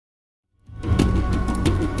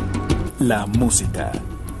La música,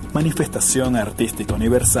 manifestación artística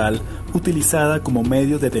universal utilizada como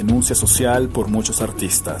medio de denuncia social por muchos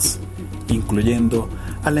artistas, incluyendo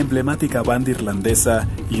a la emblemática banda irlandesa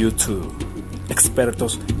U2,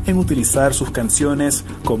 expertos en utilizar sus canciones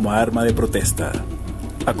como arma de protesta.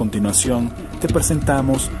 A continuación, te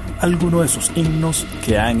presentamos algunos de sus himnos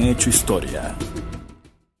que han hecho historia.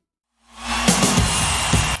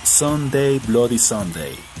 Sunday, Bloody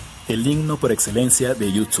Sunday, el himno por excelencia de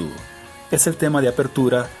U2. Es el tema de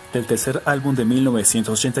apertura del tercer álbum de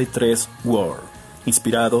 1983, War,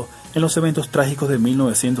 inspirado en los eventos trágicos de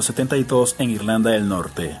 1972 en Irlanda del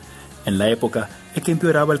Norte, en la época en que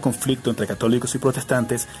empeoraba el conflicto entre católicos y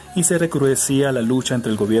protestantes y se recrudecía la lucha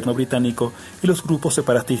entre el gobierno británico y los grupos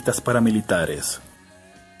separatistas paramilitares.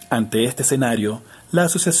 Ante este escenario, la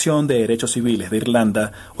Asociación de Derechos Civiles de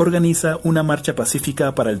Irlanda organiza una marcha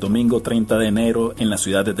pacífica para el domingo 30 de enero en la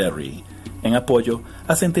ciudad de Derry, en apoyo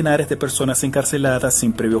a centenares de personas encarceladas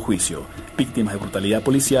sin previo juicio, víctimas de brutalidad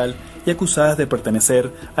policial y acusadas de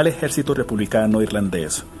pertenecer al Ejército Republicano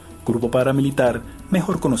Irlandés, grupo paramilitar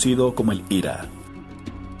mejor conocido como el IRA.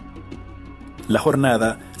 La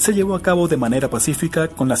jornada se llevó a cabo de manera pacífica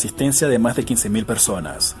con la asistencia de más de 15.000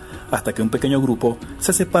 personas, hasta que un pequeño grupo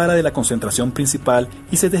se separa de la concentración principal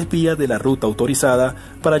y se desvía de la ruta autorizada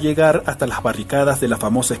para llegar hasta las barricadas de la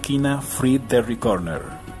famosa esquina Free Derry Corner.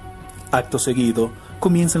 Acto seguido,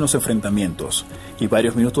 comienzan los enfrentamientos, y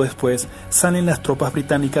varios minutos después salen las tropas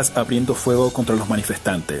británicas abriendo fuego contra los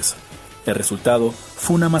manifestantes. El resultado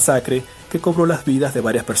fue una masacre que cobró las vidas de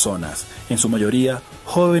varias personas, en su mayoría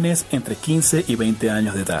jóvenes entre 15 y 20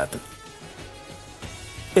 años de edad.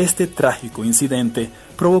 Este trágico incidente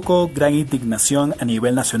provocó gran indignación a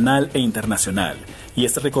nivel nacional e internacional, y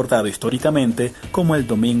es recordado históricamente como el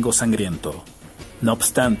Domingo Sangriento. No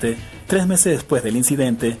obstante, 3 meses después del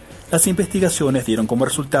incidente, las investigaciones dieron como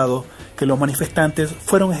resultado que los manifestantes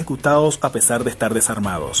fueron ejecutados a pesar de estar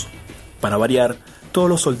desarmados. Para variar, todos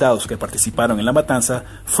los soldados que participaron en la matanza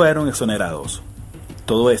fueron exonerados.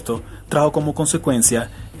 Todo esto trajo como consecuencia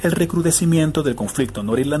el recrudecimiento del conflicto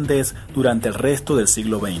norirlandés durante el resto del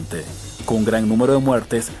siglo XX, con un gran número de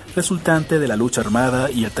muertes resultante de la lucha armada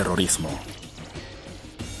y el terrorismo.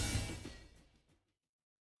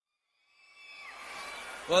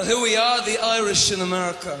 Well, here we are, the Irish in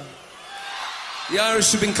America. The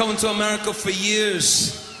Irish have been coming to America for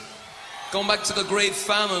years, going back to the Great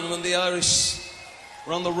Famine when the Irish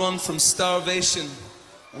were on the run from starvation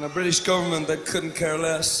and a British government that couldn't care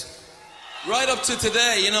less. Right up to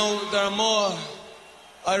today, you know, there are more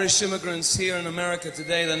Irish immigrants here in America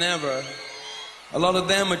today than ever. A lot of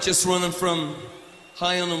them are just running from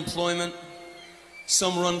high unemployment.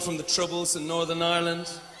 Some run from the troubles in Northern Ireland,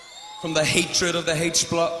 from the hatred of the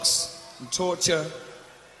H-blocks and torture.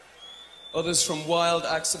 Others from wild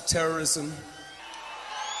acts of terrorism.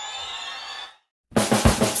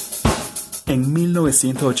 En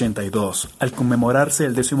 1982, al conmemorarse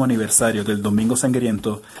el 10º aniversario del Domingo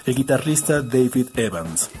Sangriento, el guitarrista David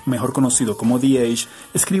Evans, mejor conocido como The Age,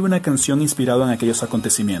 escribe una canción inspirada en aquellos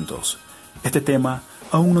acontecimientos. Este tema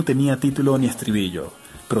aún no tenía título ni estribillo,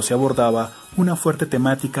 pero se abordaba una fuerte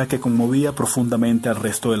temática que conmovía profundamente al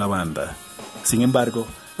resto de la banda. Sin embargo,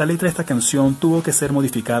 la letra de esta canción tuvo que ser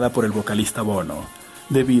modificada por el vocalista Bono,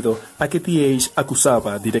 debido a que The Age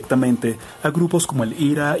acusaba directamente a grupos como el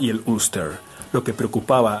IRA y el Ulster, lo que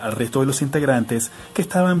preocupaba al resto de los integrantes que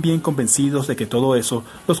estaban bien convencidos de que todo eso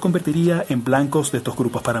los convertiría en blancos de estos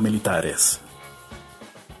grupos paramilitares.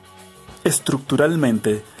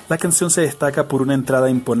 Estructuralmente, la canción se destaca por una entrada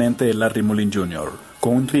imponente de Larry Mullen Jr.,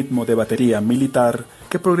 con un ritmo de batería militar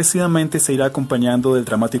que progresivamente se irá acompañando del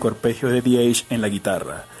dramático arpegio de The Age en la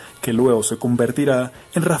guitarra, que luego se convertirá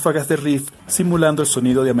en ráfagas de riff simulando el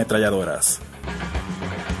sonido de ametralladoras.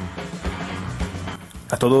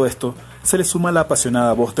 A todo esto se le suma la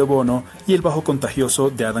apasionada voz de Bono y el bajo contagioso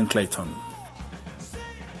de Adam Clayton.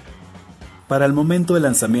 Para el momento del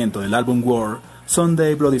lanzamiento del álbum War,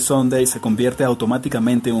 Sunday Bloody Sunday se convierte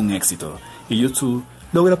automáticamente en un éxito, y U2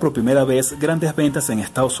 logra por primera vez grandes ventas en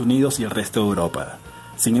Estados Unidos y el resto de Europa.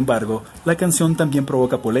 Sin embargo, la canción también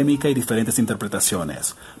provoca polémica y diferentes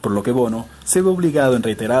interpretaciones, por lo que Bono se ve obligado en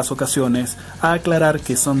reiteradas ocasiones a aclarar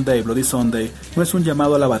que Sunday Bloody Sunday no es un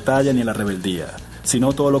llamado a la batalla ni a la rebeldía,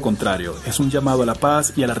 sino todo lo contrario, es un llamado a la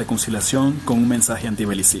paz y a la reconciliación con un mensaje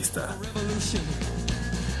antibelicista.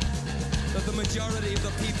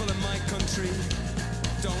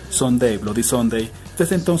 Sunday Bloody Sunday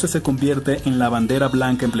desde entonces se convierte en la bandera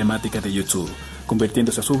blanca emblemática de U2,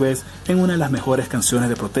 convirtiéndose a su vez en una de las mejores canciones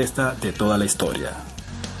de protesta de toda la historia.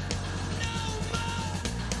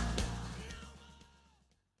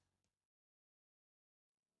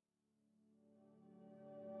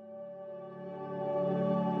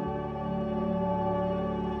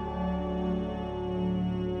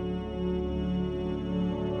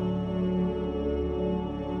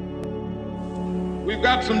 We've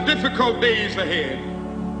got some difficult days ahead.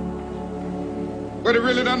 But it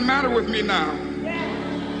really doesn't matter with me now,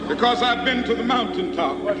 because I've been to the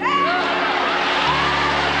mountaintop. I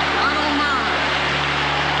don't mind.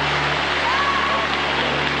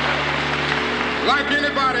 Like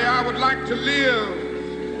anybody, I would like to live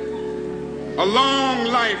a long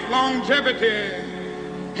life. Longevity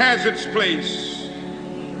has its place.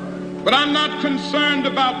 But I'm not concerned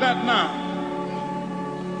about that now.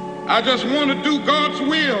 I just want to do God's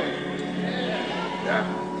will.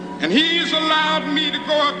 And He's allowed me to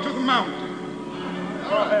go up to the mountain.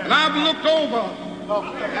 And I've looked over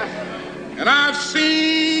and I've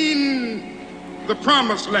seen the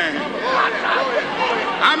promised land.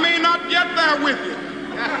 I may not get there with you,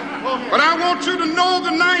 but I want you to know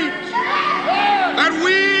tonight that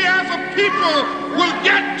we as a people will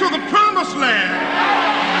get to the promised land.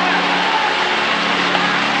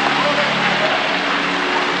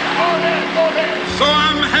 So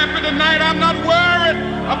I'm happy tonight. I'm not worried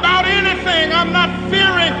about anything. I'm not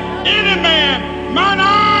fearing any man. Mine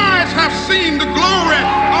eyes have seen the glory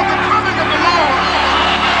of the coming of the Lord.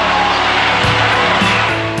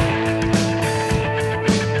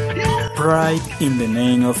 Pride in the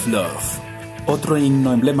Name of Love, otro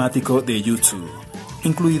himno emblemático de YouTube,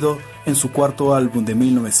 incluido en su cuarto álbum de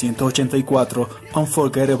 1984,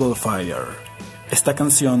 Unforgettable Fire. Esta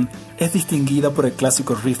canción es distinguida por el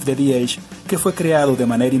clásico riff de The Edge, que fue creado de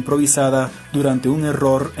manera improvisada durante un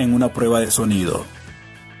error en una prueba de sonido.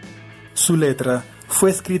 Su letra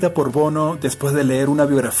fue escrita por Bono después de leer una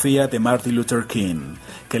biografía de Martin Luther King,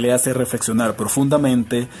 que le hace reflexionar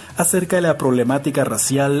profundamente acerca de la problemática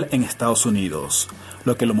racial en Estados Unidos,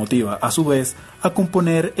 lo que lo motiva a su vez a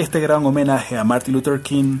componer este gran homenaje a Martin Luther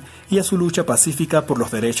King y a su lucha pacífica por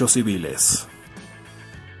los derechos civiles.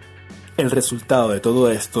 El resultado de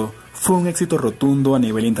todo esto fue un éxito rotundo a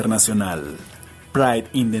nivel internacional. Pride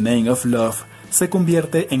in the Name of Love se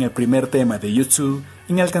convierte en el primer tema de YouTube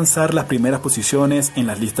en alcanzar las primeras posiciones en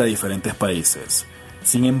las listas de diferentes países.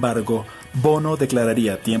 Sin embargo, Bono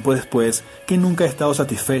declararía tiempo después que nunca ha estado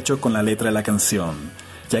satisfecho con la letra de la canción,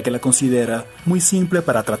 ya que la considera muy simple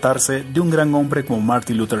para tratarse de un gran hombre como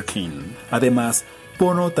Martin Luther King. Además,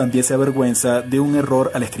 Bono también se avergüenza de un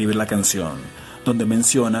error al escribir la canción, donde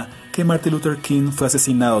menciona que Martin Luther King fue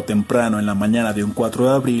asesinado temprano en la mañana de un 4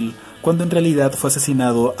 de abril, cuando en realidad fue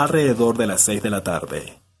asesinado alrededor de las 6 de la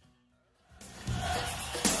tarde.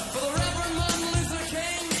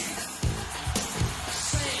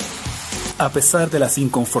 A pesar de las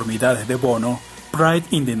inconformidades de Bono, Pride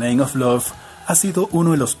in the Name of Love ha sido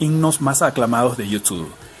uno de los himnos más aclamados de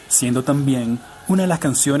YouTube, siendo también una de las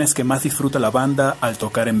canciones que más disfruta la banda al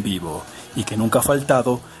tocar en vivo, y que nunca ha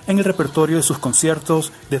faltado en el repertorio de sus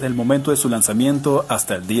conciertos desde el momento de su lanzamiento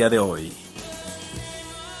hasta el día de hoy.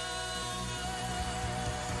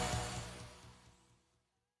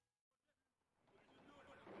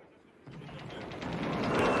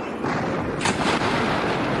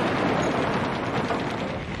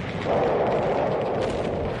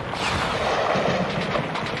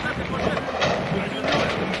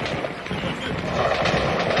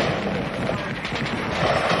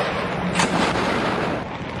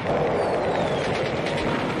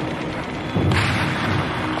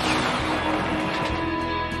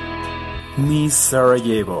 Miss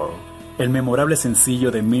Sarajevo, el memorable sencillo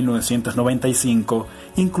de 1995,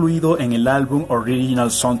 incluido en el álbum Original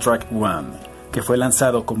Soundtrack 1, que fue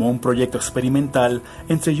lanzado como un proyecto experimental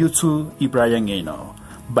entre U2 y Brian Eno,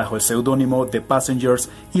 bajo el seudónimo The Passengers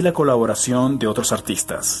y la colaboración de otros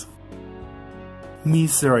artistas.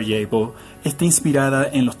 Miss Sarajevo está inspirada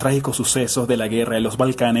en los trágicos sucesos de la guerra de los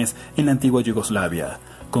Balcanes en la antigua Yugoslavia,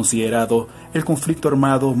 considerado el conflicto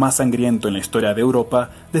armado más sangriento en la historia de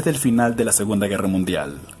Europa desde el final de la Segunda Guerra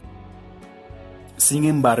Mundial. Sin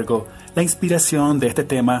embargo, la inspiración de este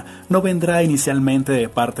tema no vendrá inicialmente de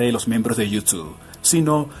parte de los miembros de YouTube,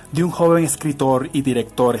 sino de un joven escritor y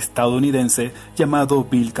director estadounidense llamado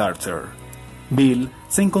Bill Carter. Bill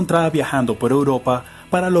se encontraba viajando por Europa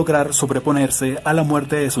para lograr sobreponerse a la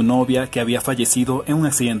muerte de su novia, que había fallecido en un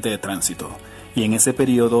accidente de tránsito, y en ese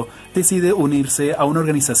periodo decide unirse a una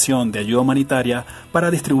organización de ayuda humanitaria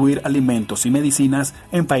para distribuir alimentos y medicinas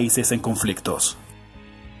en países en conflictos.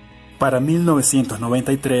 Para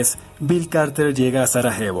 1993, Bill Carter llega a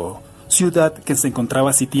Sarajevo, ciudad que se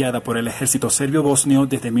encontraba sitiada por el ejército serbio-bosnio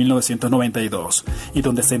desde 1992 y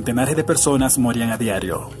donde centenares de personas morían a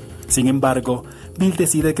diario. Sin embargo, Bill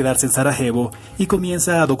decide quedarse en Sarajevo y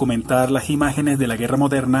comienza a documentar las imágenes de la guerra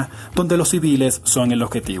moderna, donde los civiles son el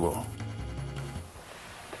objetivo.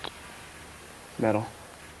 Metal.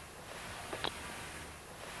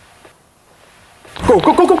 Go,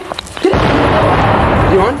 go, go, go! Get it!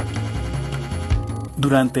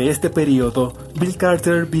 Durante este periodo, Bill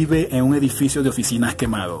Carter vive en un edificio de oficinas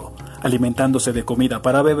quemado, alimentándose de comida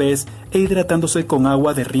para bebés e hidratándose con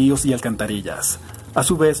agua de ríos y alcantarillas. A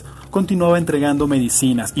su vez, continuaba entregando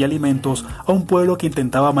medicinas y alimentos a un pueblo que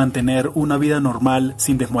intentaba mantener una vida normal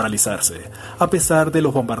sin desmoralizarse, a pesar de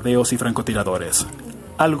los bombardeos y francotiradores.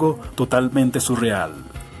 Algo totalmente surreal.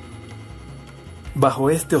 Bajo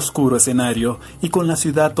este oscuro escenario, y con la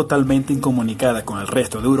ciudad totalmente incomunicada con el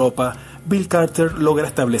resto de Europa, Bill Carter logra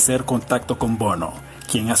establecer contacto con Bono,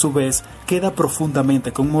 quien a su vez queda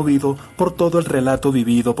profundamente conmovido por todo el relato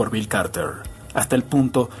vivido por Bill Carter, hasta el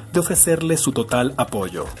punto de ofrecerle su total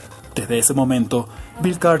apoyo. Desde ese momento,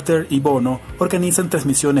 Bill Carter y Bono organizan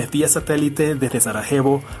transmisiones vía satélite desde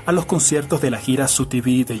Sarajevo a los conciertos de la gira Su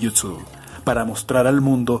TV de YouTube, para mostrar al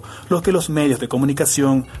mundo lo que los medios de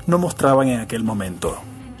comunicación no mostraban en aquel momento.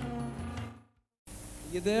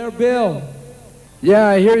 You there, Bill? Yeah,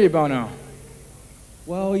 I hear you, Bono.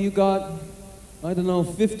 Well, you got, I don't know,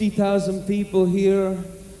 50,000 people here,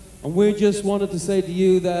 and we just wanted to say to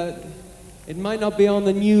you that it might not be on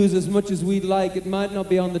the news as much as we'd like, it might not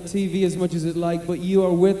be on the TV as much as it'd like, but you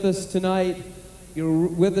are with us tonight, you're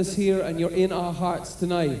with us here, and you're in our hearts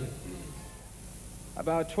tonight.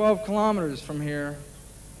 About 12 kilometers from here,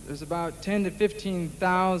 there's about 10 to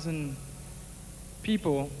 15,000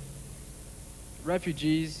 people,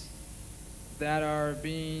 refugees, that are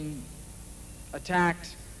being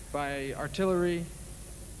attacked by artillery,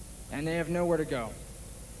 and they have nowhere to go.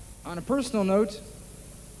 On a personal note,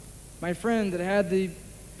 my friend that had the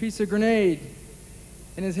piece of grenade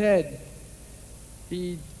in his head,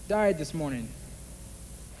 he died this morning.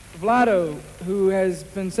 Vlado, who has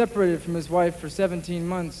been separated from his wife for 17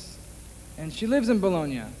 months, and she lives in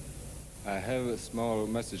Bologna. I have a small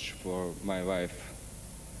message for my wife.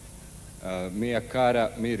 Mia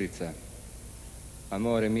cara Mirica,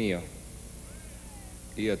 amore mio,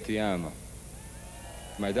 io ti amo.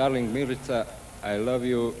 My darling Mirica, I love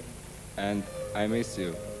you and I miss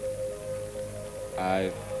you.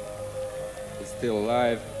 I'm still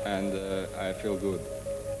alive and I feel good.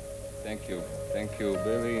 Thank you. Thank you,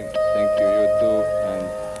 Billy. Thank you, you too. And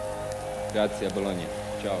grazie a Bologna.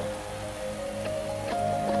 Ciao.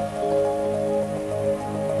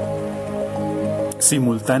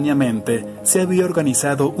 Simultáneamente, se había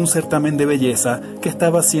organizado un certamen de belleza que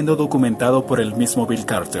estaba siendo documentado por el mismo Bill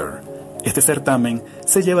Carter. Este certamen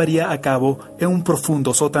se llevaría a cabo en un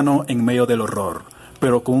profundo sótano en medio del horror,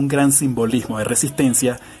 pero con un gran simbolismo de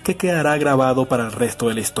resistencia que quedará grabado para el resto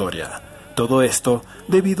de la historia. Todo esto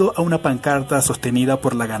debido a una pancarta sostenida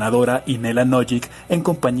por la ganadora Nela Nojic en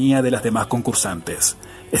compañía de las demás concursantes.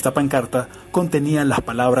 Esta pancarta contenía las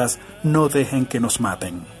palabras «No dejen que nos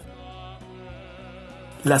maten».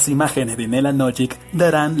 Las imágenes de Nela Nojic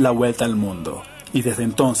darán la vuelta al mundo, y desde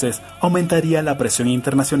entonces aumentaría la presión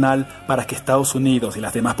internacional para que Estados Unidos y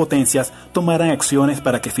las demás potencias tomaran acciones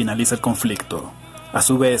para que finalice el conflicto. A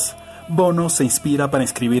su vez, Bono se inspira para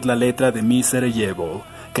escribir la letra de Mi Sarajevo,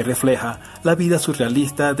 que refleja la vida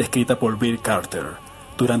surrealista descrita por Bill Carter.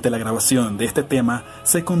 Durante la grabación de este tema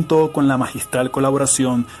se contó con la magistral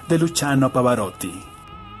colaboración de Luciano Pavarotti.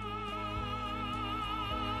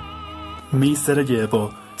 Mi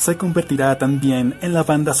Sarajevo se convertirá también en la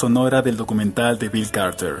banda sonora del documental de Bill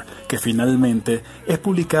Carter, que finalmente es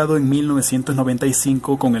publicado en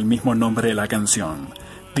 1995 con el mismo nombre de la canción.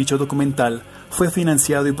 Dicho documental fue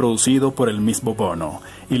financiado y producido por el mismo Bono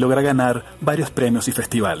y logra ganar varios premios y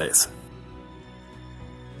festivales.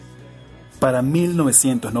 Para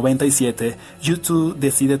 1997, U2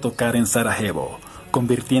 decide tocar en Sarajevo,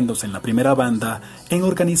 convirtiéndose en la primera banda en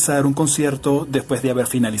organizar un concierto después de haber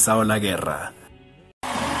finalizado la guerra.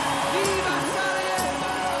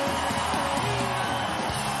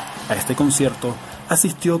 A este concierto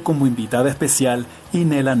asistió como invitada especial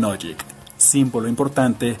Nela Nojic, símbolo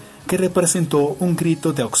importante que representó un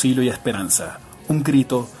grito de auxilio y esperanza, un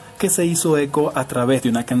grito que se hizo eco a través de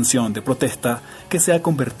una canción de protesta que se ha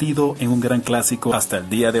convertido en un gran clásico hasta el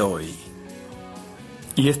día de hoy.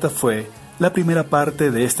 Y esta fue la primera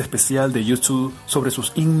parte de este especial de YouTube sobre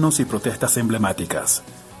sus himnos y protestas emblemáticas.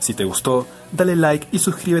 Si te gustó, dale like y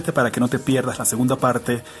suscríbete para que no te pierdas la segunda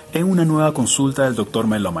parte en una nueva consulta del Dr.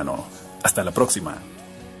 Melómano. Hasta la próxima.